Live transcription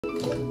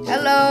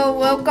Hello,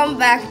 welcome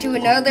back to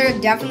another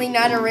Definitely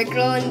Not a Rick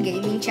Rollin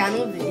Gaming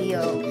Channel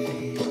video.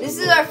 This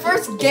is our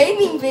first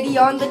gaming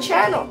video on the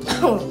channel.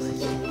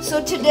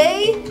 So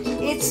today,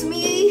 it's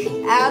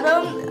me,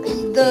 Adam,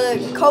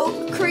 the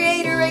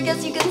co-creator, I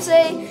guess you can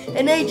say,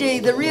 and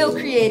AJ, the real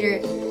creator.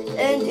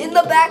 And in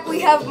the back,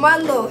 we have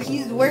Mando.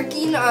 He's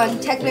working on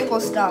technical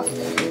stuff.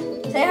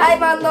 Say hi,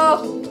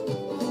 Mando.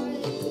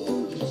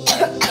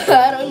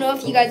 I don't know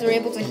if you guys are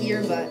able to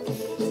hear, but...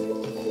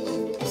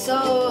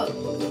 So,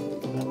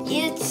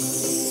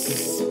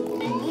 it's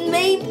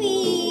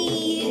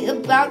maybe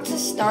about to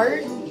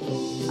start.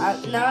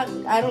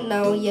 I don't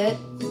know yet.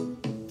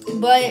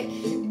 But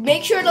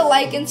make sure to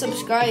like and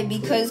subscribe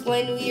because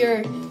when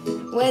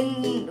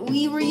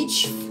we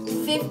reach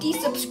 50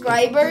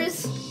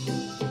 subscribers,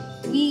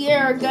 we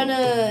are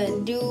gonna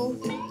do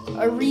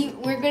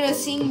we're gonna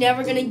sing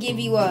Never Gonna Give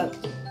You Up.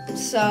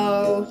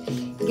 So,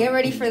 get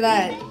ready for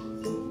that.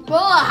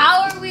 Well,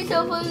 how are we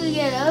supposed to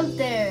get up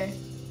there?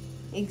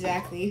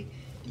 Exactly.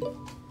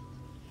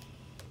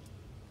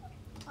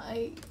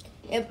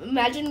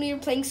 Imagine we were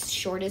playing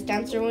Shortest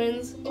Answer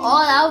Wins.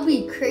 Oh, that would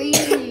be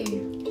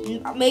crazy.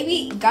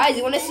 Maybe, guys,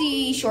 you want to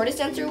see Shortest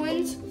Answer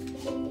Wins?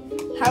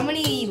 How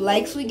many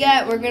likes we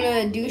get, we're going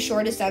to do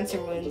Shortest Answer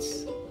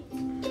Wins.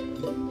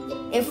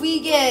 If we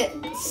get,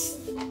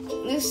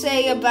 let's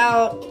say,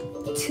 about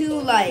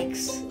 2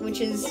 likes,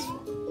 which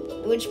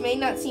may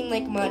not seem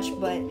like much,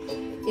 but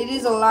it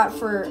is a lot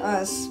for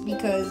us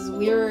because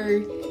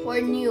we're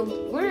new.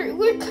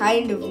 We're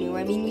kind of new.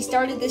 I mean, we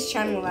started this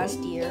channel last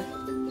year,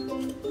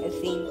 I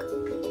think.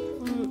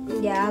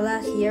 Yeah,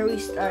 last year we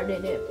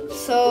started it.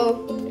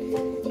 So,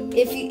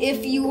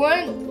 if you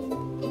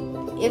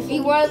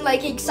want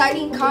like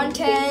exciting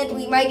content,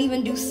 we might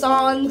even do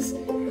songs.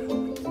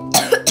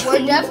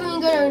 We're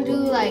definitely gonna do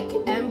like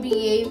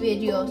NBA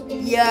videos.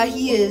 Yeah,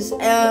 he is.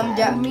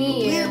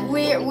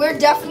 We're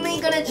definitely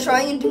gonna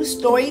try and do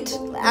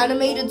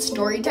animated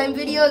storytime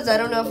videos. I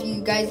don't know if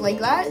you guys like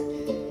that.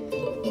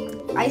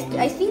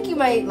 I think you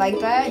might like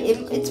that.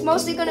 It's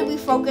mostly gonna be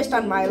focused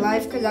on my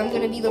life because I'm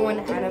gonna be the one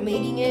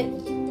animating it.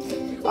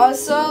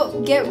 Also,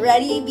 get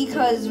ready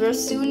because we're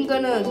soon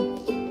gonna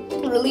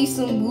release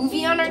a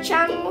movie on our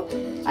channel.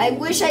 I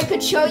wish I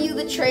could show you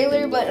the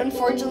trailer, but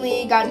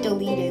unfortunately it got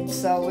deleted,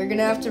 so we're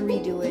gonna have to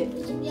redo it.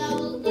 Yeah,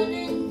 we're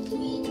gonna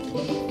redo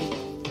it.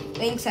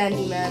 Thanks,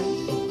 Andy, man.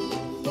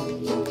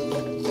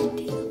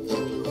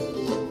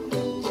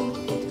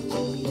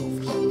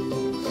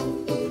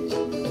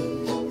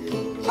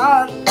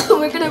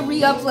 We're gonna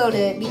re-upload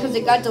it because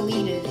it got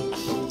deleted.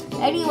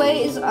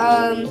 Anyways,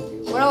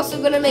 we're also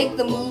gonna make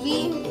the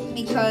movie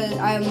because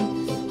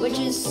which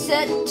is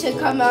set to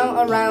come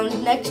out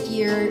around next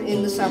year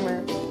in the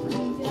summer.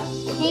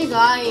 He's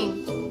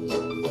lying.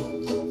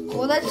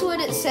 Well, that's what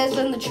it says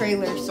in the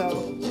trailer, so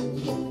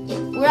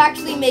we're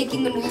actually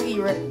making the movie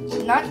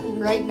not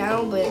right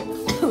now, but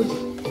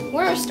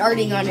we're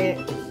starting on it.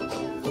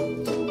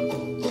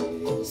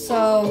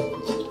 So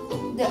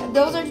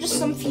those are just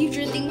some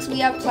future things we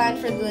have planned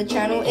for the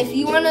channel. If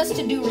you want us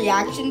to do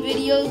reaction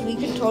videos, we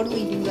can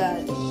totally do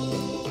that.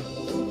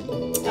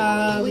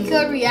 We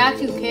could react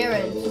to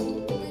Karen.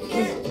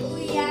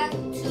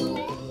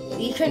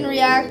 We can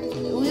react.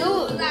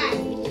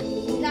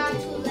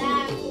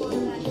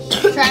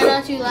 Try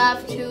not to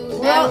laugh too.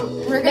 Well,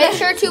 make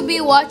sure to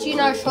be watching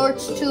our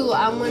shorts too.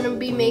 I'm gonna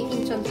be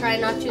making some try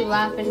not to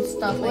laugh and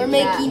stuff like that. We're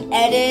making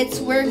edits.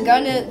 We're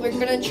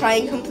gonna try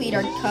and complete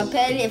our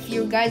Cuphead if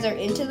you guys are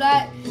into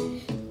that.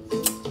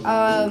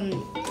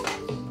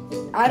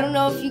 I don't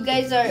know if you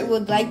guys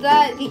would like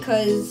that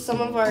because some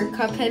of our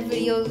Cuphead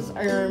videos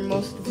are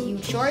most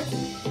viewed shorts.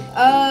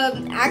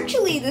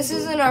 Actually, this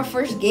isn't our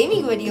first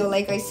gaming video.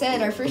 Like I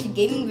said, our first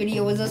gaming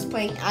video was us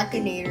playing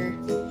Akinator.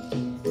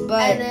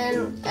 But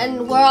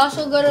and we're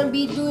also gonna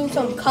be doing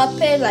some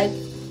Cuphead like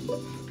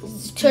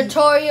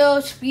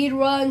tutorials, speed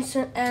runs,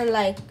 and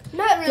like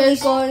not really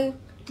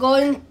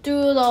going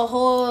through the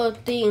whole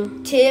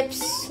thing.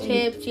 Tips,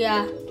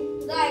 yeah.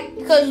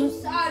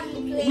 Because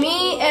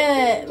me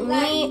and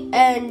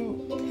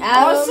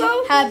Adam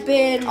also have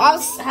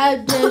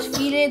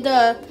defeated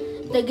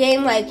the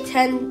game like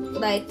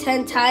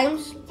 10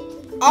 times.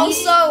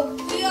 Also,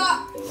 we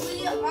also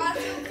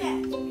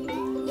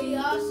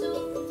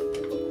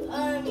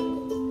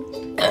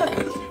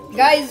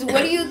guys,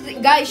 what do you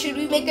think? Guys, should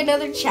we make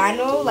another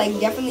channel? Like,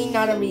 definitely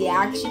not a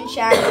reaction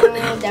channel.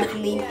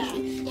 Definitely.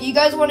 Do you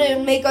guys want to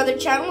make other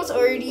channels,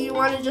 or do you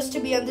want it just to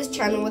be on this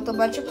channel with a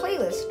bunch of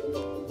playlists?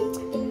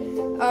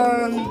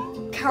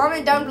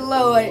 Comment down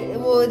below.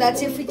 Well,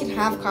 that's if we can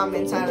have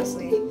comments,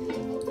 honestly.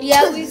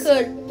 Yeah, we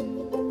could.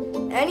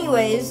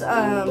 Anyways,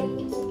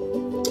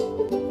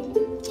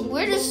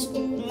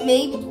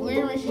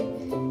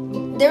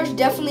 there's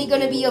definitely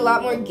gonna be a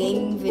lot more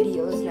gaming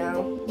videos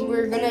now.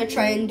 We're gonna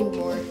try and do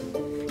more.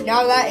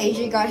 Now that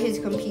AJ got his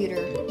computer.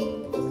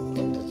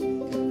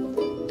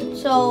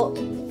 So,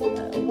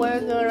 we're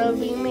gonna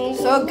be making...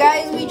 So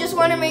guys, we just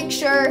wanna make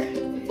sure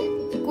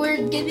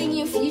we're giving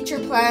you future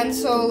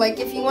plans. So like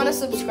if you wanna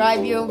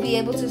subscribe, you'll be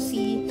able to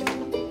see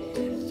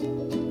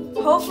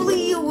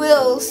hopefully you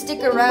will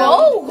stick around.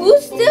 Bro,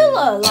 who's still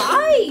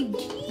alive?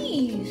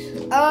 Jeez.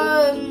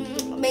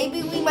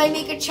 Maybe we might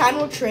make a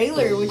channel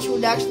trailer, which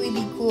would actually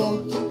be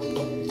cool.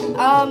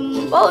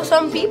 Oh,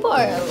 some people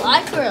are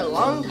alive for a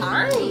long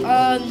time.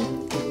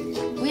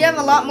 We have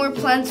a lot more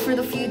plans for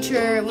the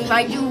future. We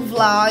might do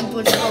vlog,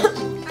 which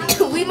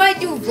we might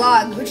do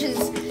vlog, which is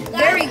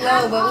very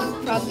low, but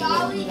we'll probably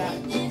will do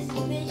that. This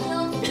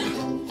video,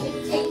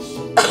 it takes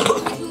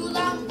too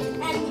long,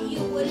 and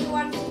you wouldn't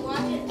want to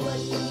watch it, but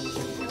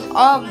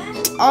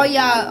Oh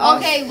yeah.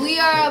 Okay, we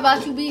are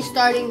about to be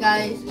starting,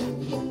 guys.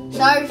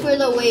 Sorry for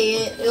the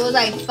wait. It was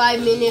like 5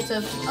 minutes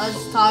of us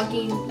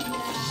talking.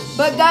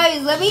 But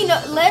guys,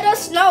 let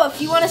us know if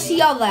you want to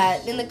see all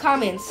that in the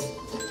comments.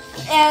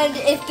 And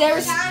if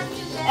there's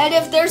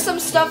some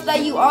stuff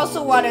that you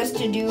also want us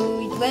to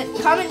do,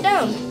 comment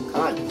down.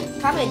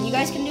 Comment. You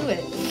guys can do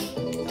it.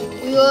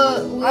 We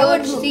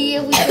would see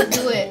if we could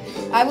do it.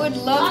 I would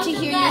love to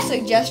hear your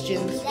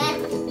suggestions.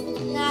 let's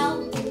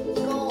now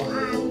go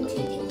on to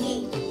the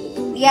game.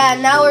 Yeah,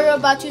 now we're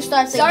about to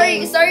start the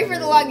game. Sorry for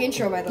the long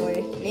intro, by the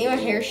way. Name a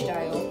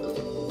hairstyle.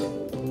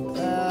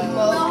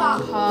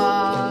 Mohawk.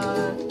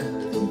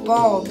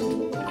 Bald.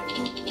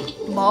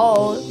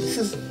 Bald.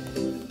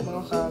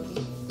 Mohawk.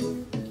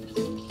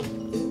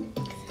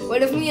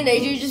 What if me and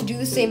AJ just do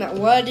the same?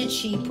 What did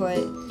she put?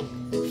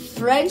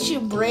 French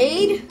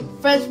braid?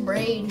 French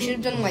braid. We should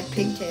have done like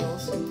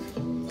pigtails.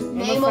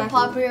 Name a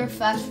popular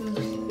fast food.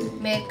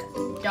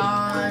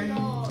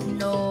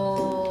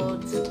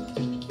 McDonald's.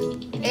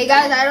 Hey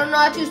guys, I don't know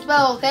how to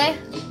spell, okay?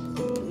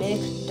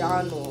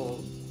 McDonald's.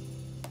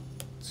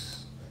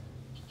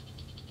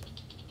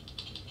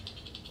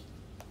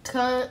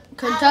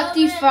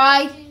 Kentucky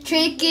Fried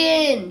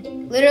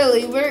Chicken.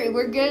 Literally,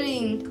 we're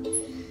getting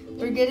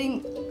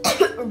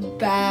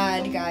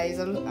bad, guys.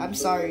 I'm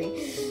sorry.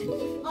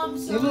 I'm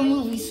We have a sorry.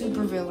 movie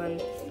supervillain.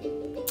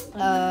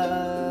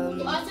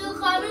 Also,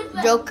 comment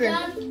Joker.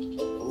 down.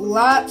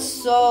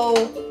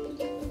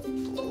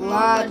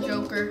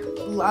 Joker.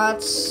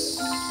 Lots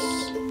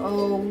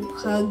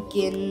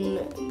hugging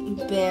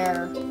bear.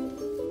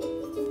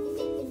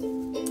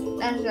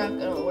 That's not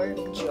gonna work.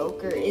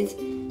 Joker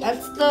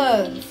that's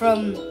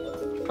from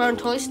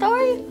Toy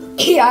Story?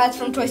 yeah, it's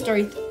from Toy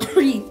Story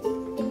 3.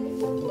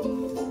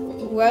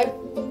 What?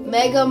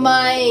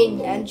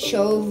 Megamind.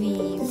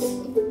 Anchovies.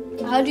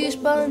 How do you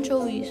spell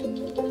anchovies?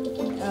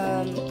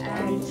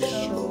 Anchovies.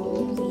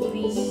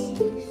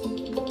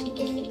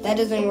 That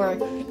doesn't work.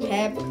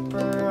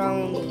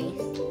 Pepperoni.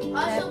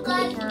 Also,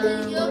 guys,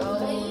 if you're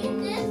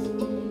playing this,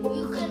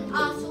 you can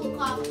also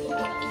copy.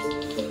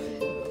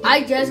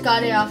 I just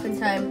got it off in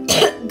time.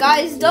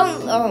 Guys,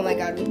 don't. Oh my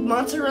god,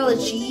 mozzarella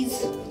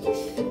cheese.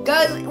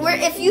 Guys,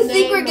 if you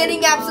think we're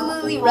getting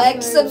absolutely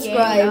wrecked,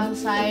 subscribe.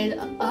 Outside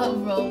of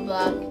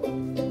Roblox.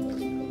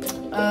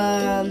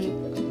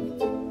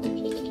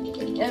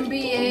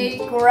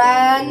 NBA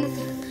Grand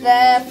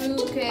Theft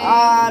 2K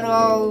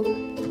Auto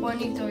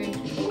 23.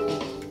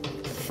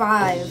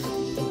 5.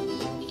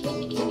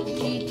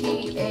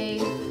 GTA.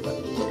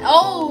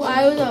 Oh,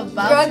 I was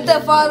about Grand to.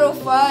 Theft Auto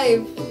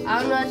 5. I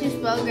don't know how to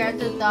spell Grand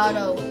Theft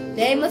Auto.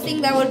 Name a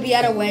thing that would be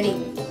at a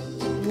wedding.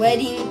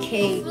 Wedding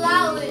cake.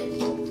 Flowers.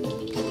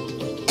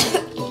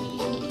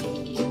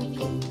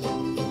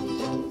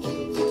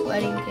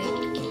 Wedding cake.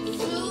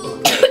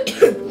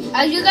 Fruit.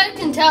 As you guys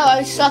can tell,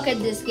 I suck at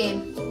this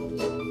game.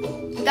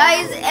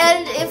 Guys,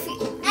 and if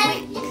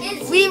And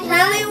it's we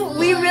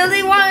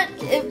really want,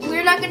 if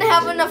we're not gonna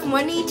have enough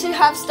money to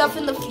have stuff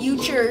in the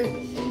future,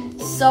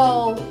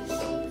 so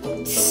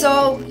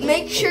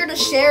make sure to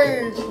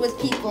share with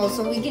people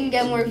so we can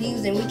get more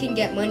views and we can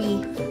get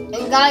money.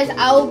 And guys,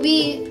 I will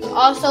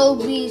also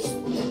be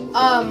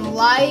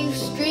live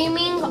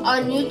streaming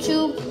on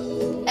YouTube.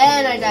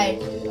 And I died.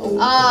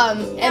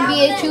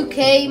 NBA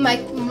 2K,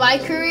 my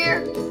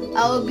career.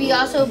 I will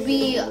also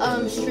be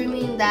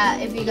streaming that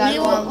if you guys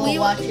want to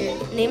watch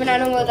it. Name an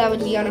animal that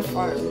would be on a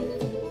farm.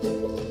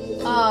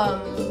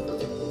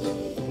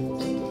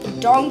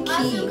 Donkey.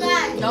 Also,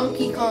 guys,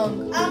 Donkey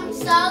Kong. I'm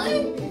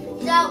sorry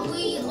that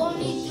we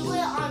only do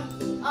it on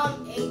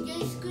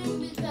AJ's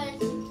screen because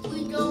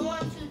we don't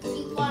want to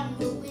keep on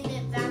moving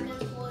it back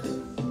and forth.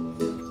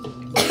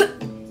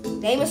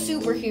 Name a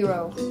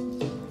superhero.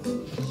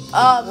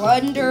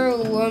 Wonder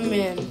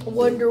Woman.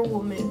 Wonder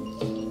Woman.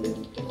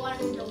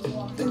 Wonder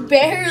Woman.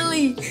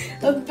 Barely.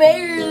 What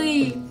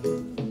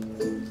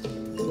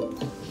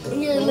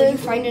did you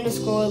find in a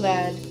school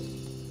that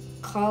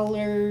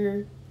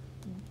colored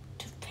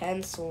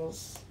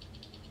pencils?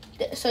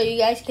 So you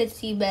guys could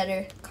see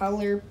better.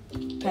 Color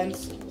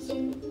pencils.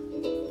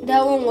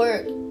 That won't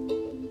work.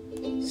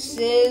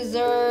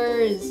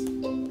 Scissors.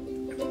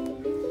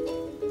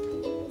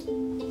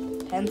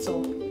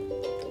 Pencil.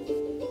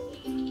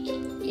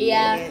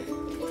 Yeah.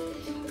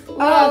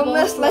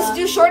 Let's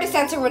do shortest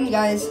answer one,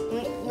 guys.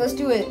 Let's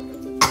do it.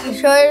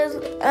 Shortest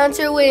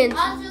answer wins.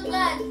 Also,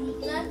 guys,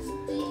 let's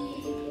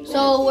see.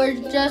 So we're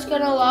just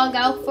gonna log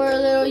out for a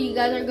little. You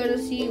guys are gonna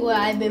see what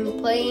I've been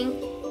playing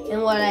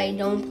and what I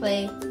don't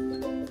play.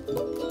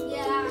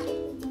 Yeah.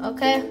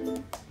 Okay.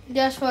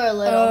 Just for a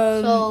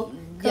little.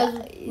 Because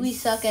yeah, we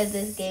suck at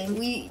this game.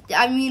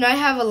 I mean, I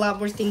have a lot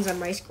more things on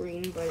my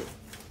screen, but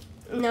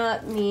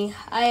not me.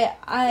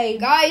 I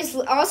guys,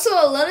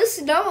 also let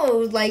us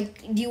know.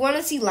 Like, do you want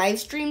to see live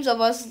streams of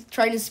us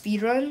trying to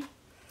speedrun?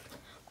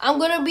 I'm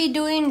gonna be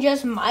doing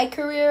just my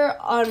career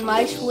on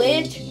my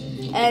Switch,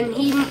 and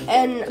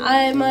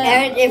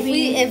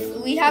if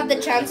we have the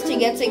chance to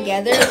get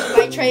together, we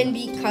might try and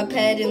beat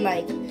Cuphead in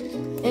like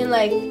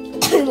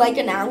like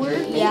an hour.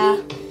 Maybe?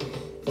 Yeah.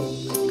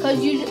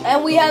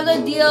 And we have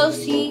the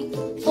DLC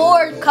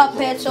for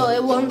Cuphead, so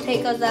it won't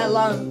take us that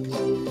long.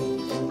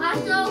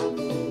 Also,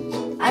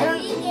 I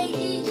think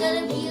AJ's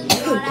gonna be a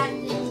god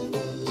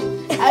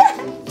at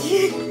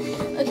this.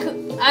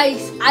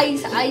 Ice.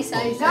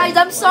 Guys,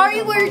 I'm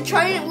sorry we're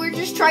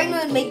just trying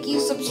to make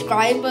you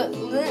subscribe, but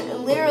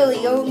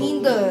literally it would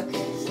mean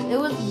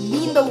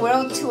the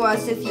world to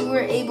us if you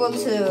were able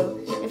to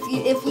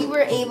if we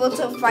were able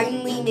to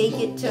finally make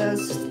it to a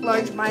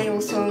large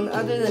milestone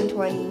other than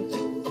 20.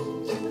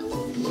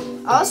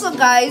 Also,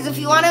 guys, if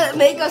you want to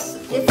make us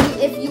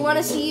if you want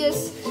to see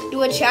us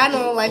do a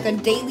channel like a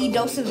daily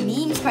dose of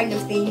memes kind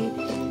of thing,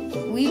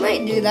 we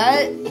might do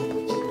that.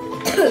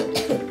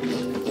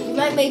 We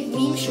might make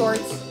meme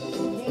shorts.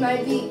 We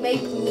might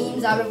make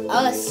memes out of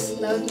us.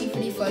 That would be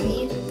pretty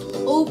funny.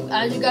 Oh,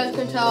 as you guys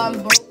can tell,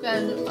 I'm broke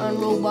on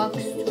Robux.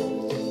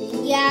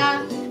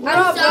 Yeah,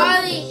 I'm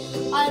sorry.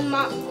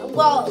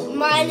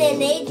 Mine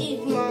and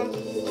AJ's mom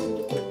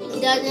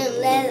doesn't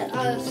let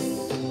us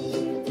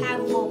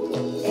have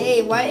Robux.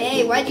 Hey,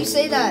 why'd you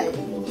say that?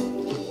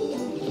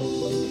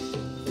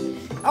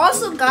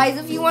 Also, guys,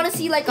 if you want to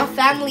see like a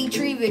family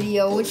tree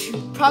video, which you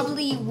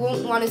probably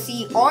won't want to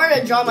see, or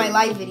a Draw My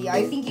Life video,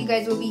 I think you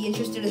guys will be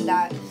interested in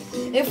that.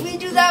 If we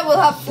do that, we'll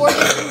have 4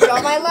 different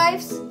Draw My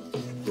Lives,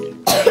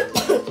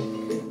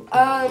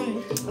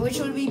 which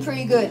would be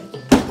pretty good.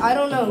 I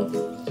don't know.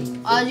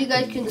 As you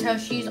guys can tell,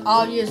 she's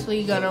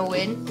obviously gonna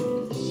win.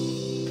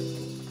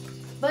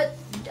 But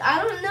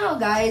I don't know,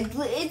 guys.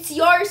 It's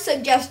your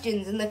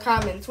suggestions in the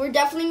comments. We're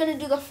definitely gonna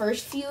do the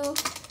first few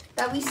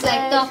that we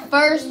said. Like the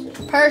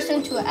first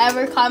person to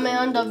ever comment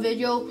on the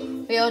video,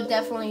 we'll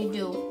definitely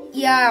do.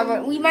 Yeah,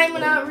 but we might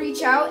not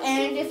reach out,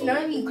 and if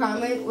none of you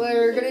comment,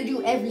 we're gonna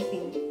do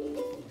everything.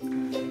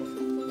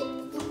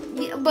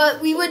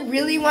 But we would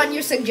really want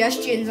your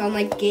suggestions on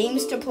like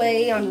games to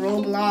play on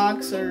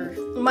Roblox or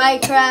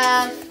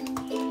Minecraft.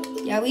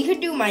 Yeah, we could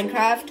do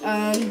Minecraft.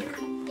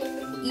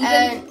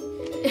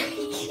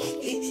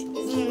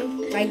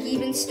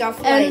 Even stuff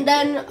like. And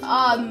then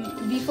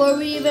before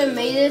we even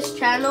made this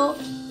channel,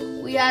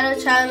 we had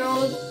a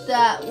channel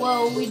that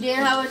we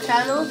didn't have a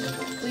channel.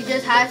 We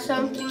just had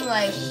something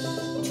like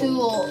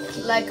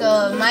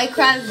a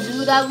Minecraft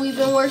zoo that we've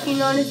been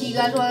working on. If you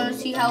guys want to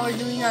see how we're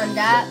doing on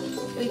that,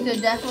 we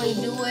could definitely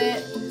do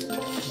it.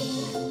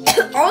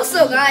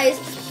 Also, guys,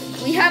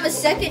 we have a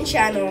second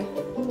channel.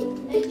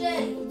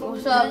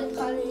 What's up?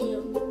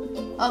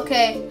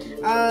 Okay.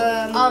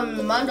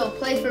 Mondo,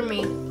 play for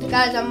me.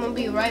 Guys, I'm gonna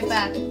be right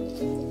back.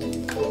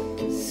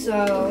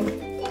 So,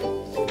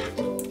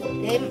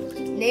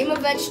 name a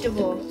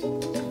vegetable.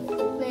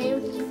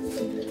 Name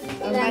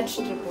a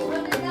vegetable.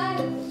 What is that?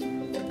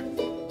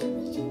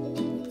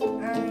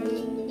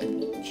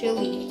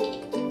 Chili.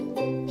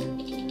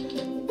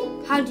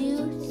 How do you?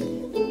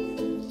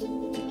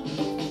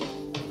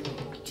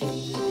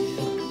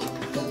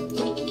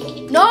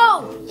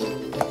 No!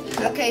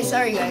 Okay,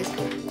 sorry guys.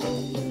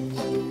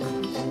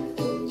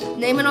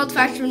 Name an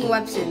old-fashioned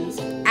weapons.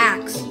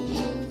 Axe.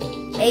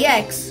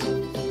 AX.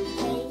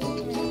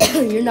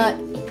 You're not.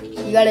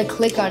 You gotta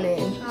click on it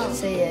and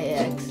say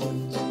AX.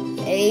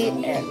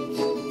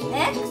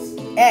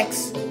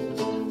 X.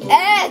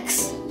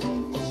 X.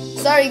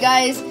 Sorry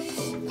guys.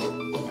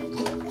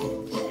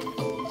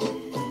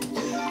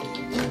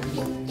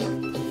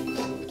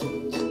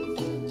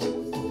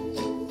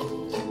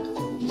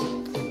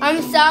 I'm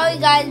sorry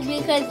guys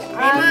because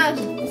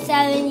I'm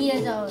 7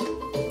 years old.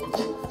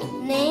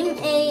 Name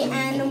a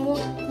animal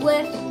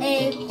with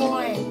a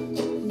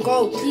horn.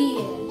 Goat.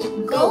 Deer.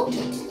 Goat.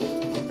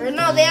 Or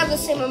no, they have the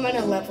same amount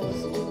of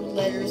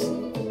letters.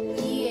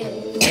 Deer.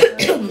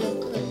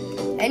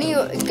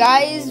 Anyway,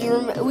 guys,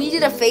 we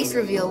did a face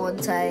reveal one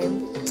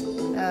time.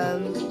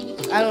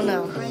 I don't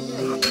know.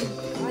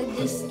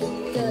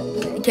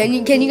 Can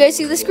you guys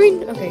see the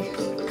screen? Okay.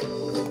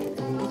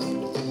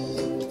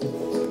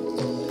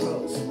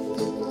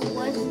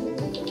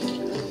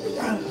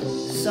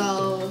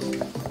 So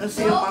let's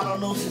see if Mondo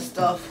knows his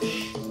stuff.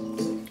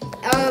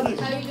 How you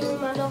doing,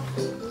 Mondo?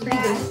 Pretty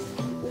good.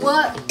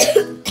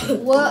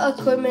 What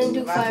equipment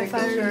do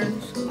firefighters?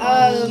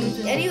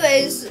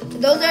 Anyways,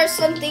 those are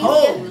some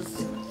things.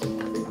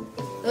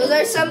 Those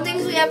are some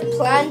things we have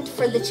planned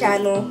for the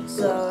channel.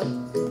 So,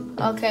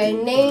 okay,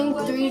 name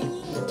three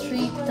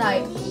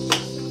types.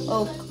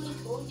 Oak.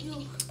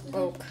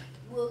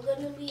 We're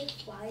gonna be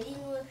fighting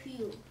with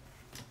you.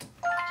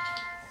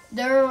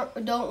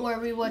 Don't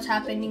worry what's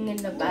happening in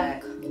the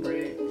back.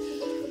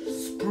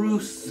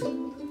 Spruce.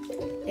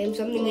 Name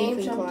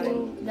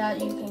something that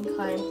you can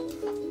climb.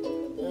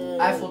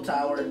 Eiffel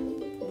Tower.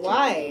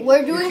 Why?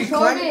 We're doing You can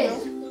climb it,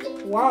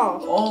 shortest. Wow.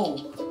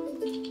 Oh.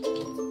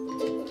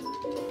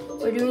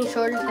 We're doing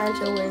shortest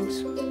answer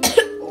wins.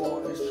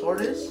 Oh, the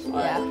shortest?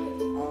 Yeah.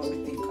 I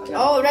think I got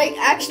Oh right,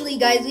 actually,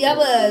 guys, we have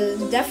a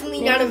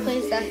definitely not a.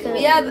 place that could.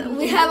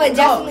 We have a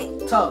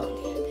definitely. Tug.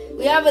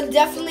 We have a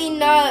definitely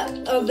not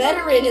a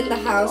veteran in the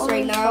house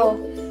right now.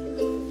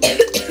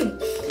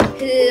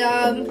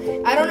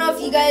 I don't know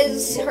if you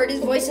guys heard his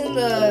voice in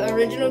the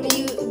original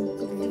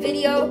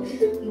video,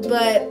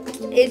 but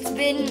it's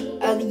been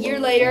a year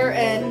later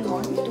and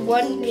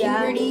one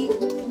puberty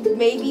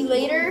maybe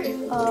later,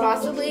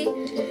 possibly.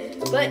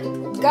 But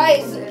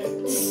guys,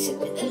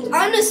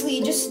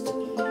 honestly, just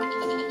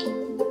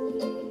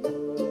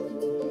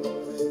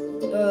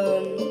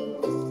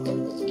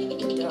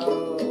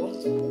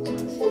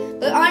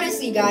But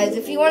honestly, guys,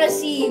 if you want to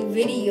see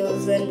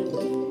videos, then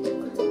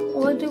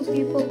What do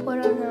people put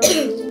on them?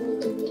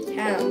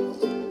 ham.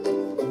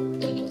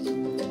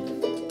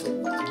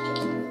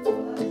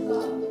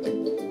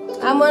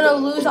 I'm gonna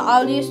lose,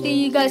 obviously,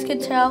 you guys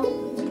could tell.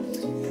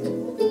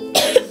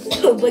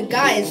 But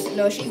guys,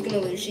 no, she's gonna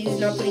lose. She's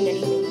not putting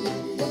anything.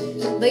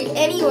 But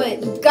anyway,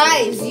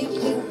 guys,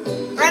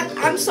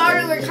 I'm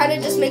sorry we're kind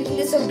of just making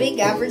this a big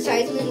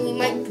advertisement. We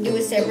might do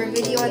a separate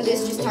video on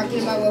this, just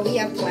talking about what we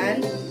have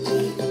planned.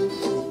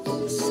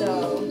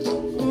 So,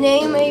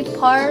 Name a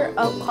part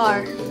of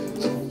car.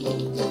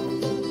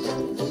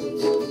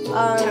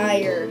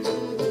 tire.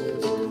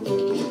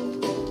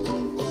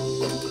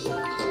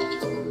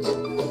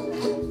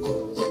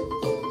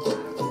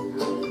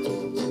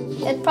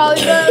 It's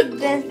probably gonna,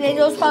 this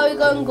video's probably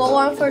gonna go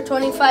on for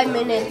 25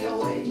 minutes.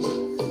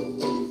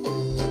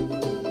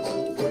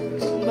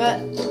 But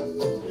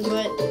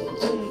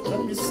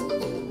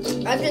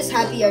I'm just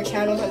happy our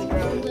channel has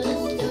grown.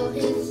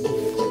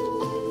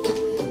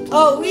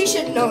 Oh, we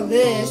should know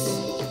this.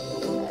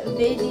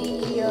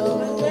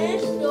 Video.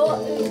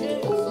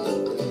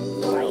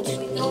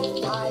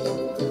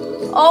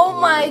 Oh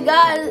my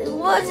god,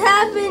 what's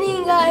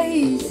happening,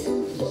 guys?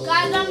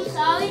 Guys, I'm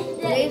sorry.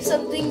 Name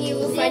something you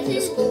will find in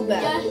the school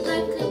bag. Just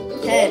like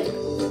 10.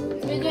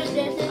 because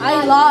this is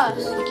I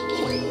lost.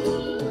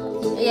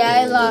 Yeah,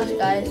 I lost,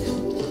 guys.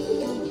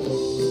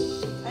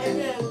 I'm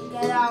gonna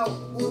get out.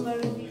 We're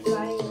gonna be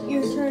fine.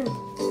 Your turn.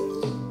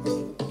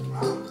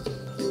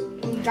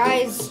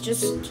 Guys,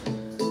 just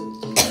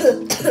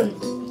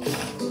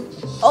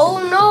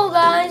Oh no,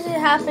 guys, it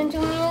happened to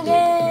me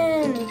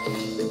again.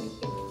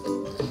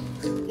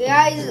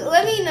 guys,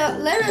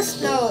 let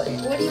us know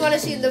what do you want to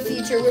see in the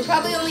future. We're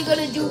probably only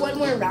gonna do one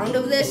more round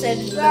of this and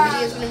the video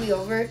is gonna be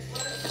over.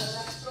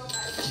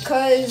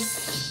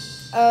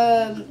 Cause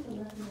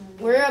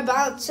we're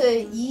about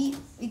to eat,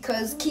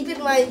 because keep in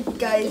mind,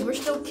 guys, we're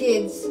still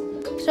kids.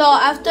 So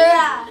after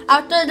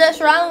this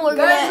round, we're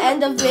Guys, gonna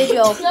end the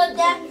video. So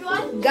that's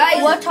what.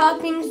 Guys, What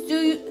toppings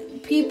do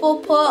people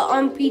put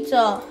on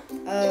pizza?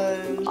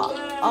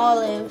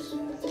 Olives.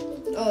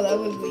 Oh, that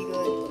would be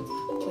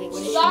good. Wait,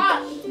 what is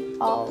Sauce.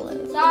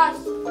 Olives. Sauce.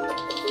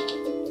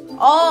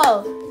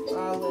 Oh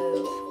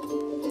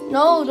olive?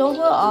 no! Don't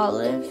put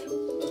olives.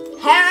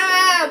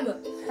 Ham.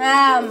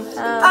 Ham.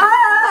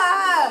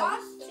 Ah!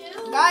 Sauce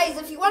too. Guys,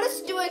 if you want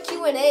us to do a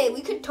Q&A,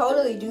 we could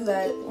totally do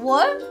that.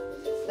 What?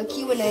 A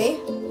Q&A.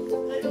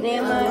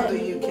 Name Mother, a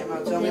you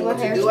cannot tell me Name what a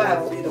to do. I have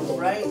hairstyle. freedom,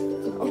 right?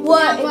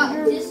 what? Yeah,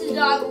 but this is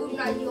our room,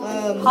 not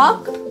yours.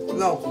 Hawk?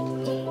 No.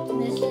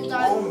 This is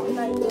our Oh room,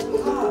 my not yours.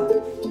 God.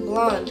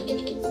 Blonde.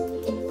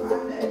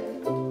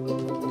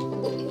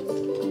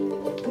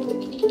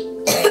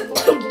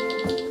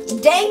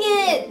 Dang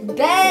it,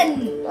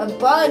 Ben! A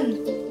bun.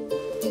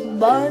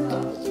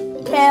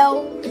 Bun.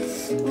 Tail.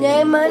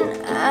 Name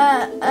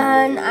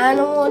an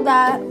animal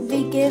that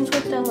begins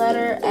with the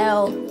letter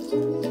L.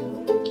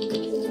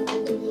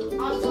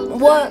 Also,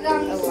 What?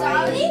 I'm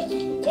sorry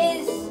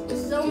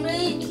is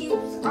somebody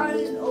keeps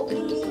on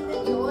opening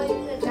the door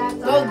and that's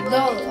Oh,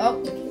 no.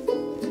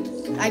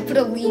 Oh. I put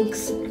a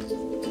links.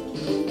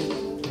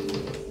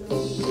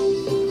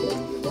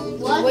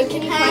 What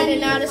can you find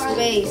in outer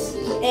space?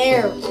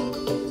 Air.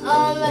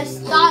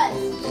 Stars.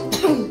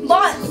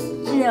 Mars.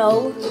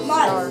 No.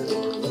 Mars.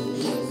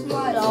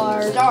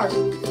 Star. Star.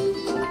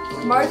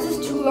 Mars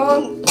is too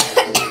long.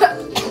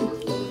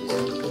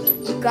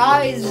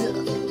 Guys,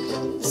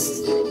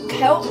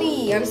 help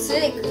me. I'm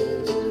sick.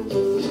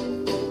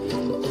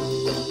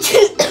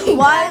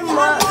 Why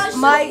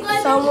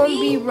might someone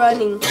be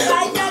running?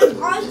 Guys,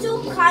 I'm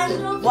also kind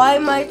of Why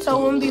might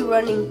someone be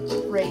running?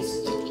 Race.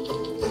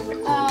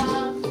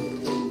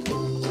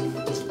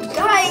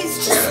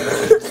 guys.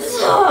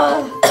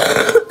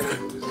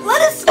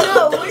 Let us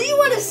know. What do you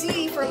want to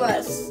see from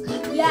us?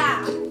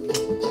 Yeah.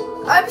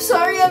 I'm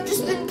sorry, I've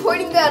just been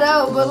pointing that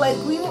out, but like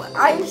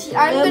I'm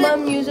Name a gonna.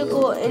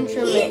 musical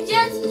instrument. He's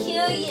just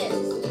curious.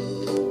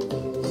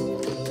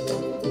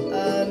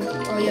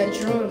 Oh yeah,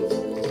 drum.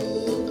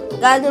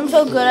 Guys, I'm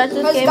so good at this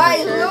Because game.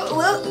 guys, for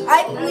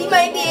sure. we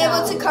might be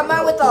able to come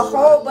out with a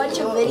whole bunch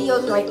of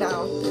videos right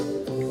now.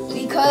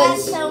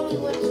 Because Tell me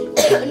what to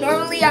do.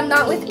 normally I'm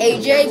not with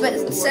AJ,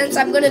 but since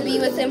I'm gonna be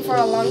with him for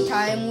a long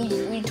time,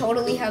 we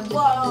totally have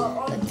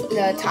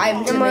the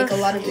time to make a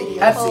lot of videos.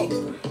 Pepsi.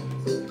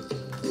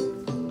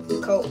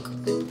 Coke.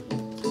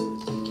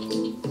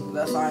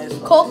 That's nice.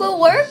 Coke will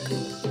work?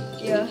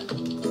 Yeah.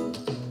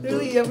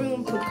 Literally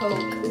everyone put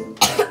Coke.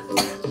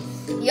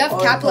 You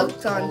have cap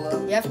locks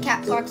on. You have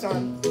cap locks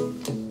on.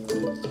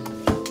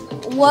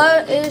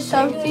 What is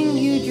something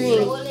you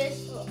drink?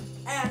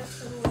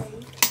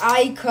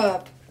 I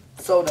cup.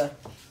 Soda.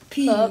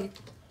 P. Cup.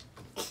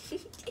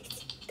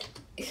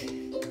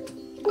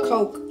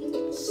 Coke.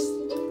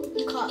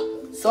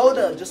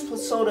 Soda. Just put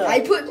soda. I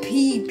put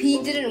P.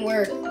 P didn't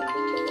work.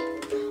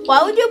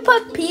 Why would you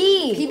put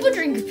pee? People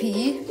drink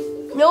P.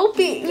 No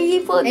pee.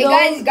 People Hey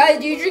don't. guys,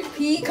 do you drink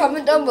P?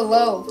 Comment down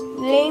below.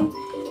 Name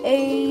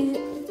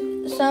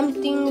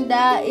something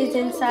that is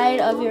inside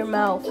of your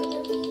mouth.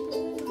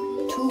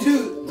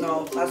 Tooth.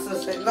 No, that's the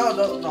same. No,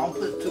 don't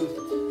put tooth.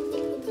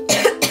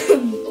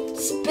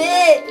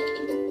 Spit.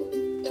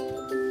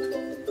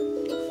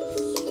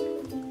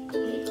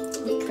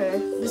 Okay.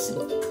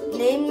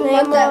 Name the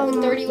month that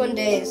with 31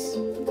 days.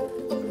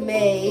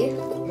 May.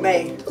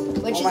 May.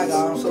 Which Oh my is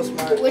god, I'm so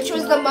smart. which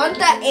was the month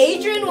that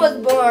Adrian was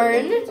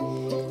born.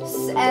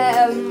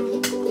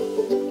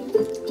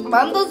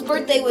 Mando's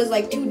birthday was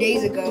like 2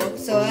 days ago.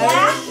 So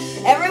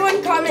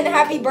everyone comment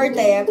happy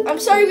birthday. I'm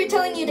sorry we're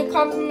telling you to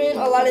comment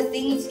a lot of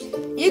things.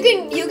 You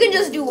can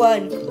just do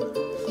one.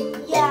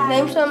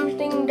 Name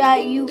something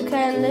that you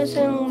can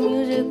listen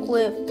music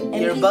with.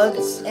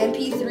 Earbuds.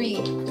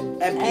 MP3.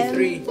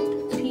 MP3.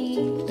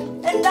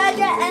 And by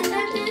the end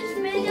of this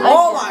video,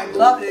 Oh my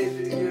god,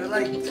 you're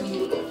like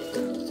too.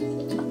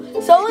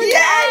 Someone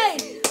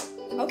Yes!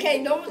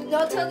 Okay, don't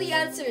tell the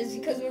answers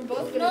because we're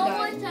both gonna no die.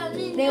 one tell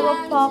me They the were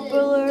answer.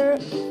 popular.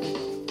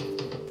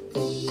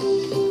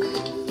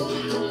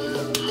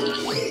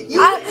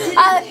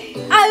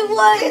 I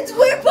won.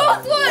 We're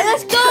both won.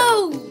 Let's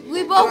go.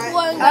 We both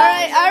won. All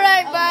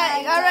right,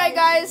 bye. All right,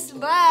 guys,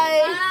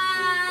 bye.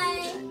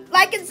 Bye.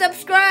 Like and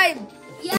subscribe.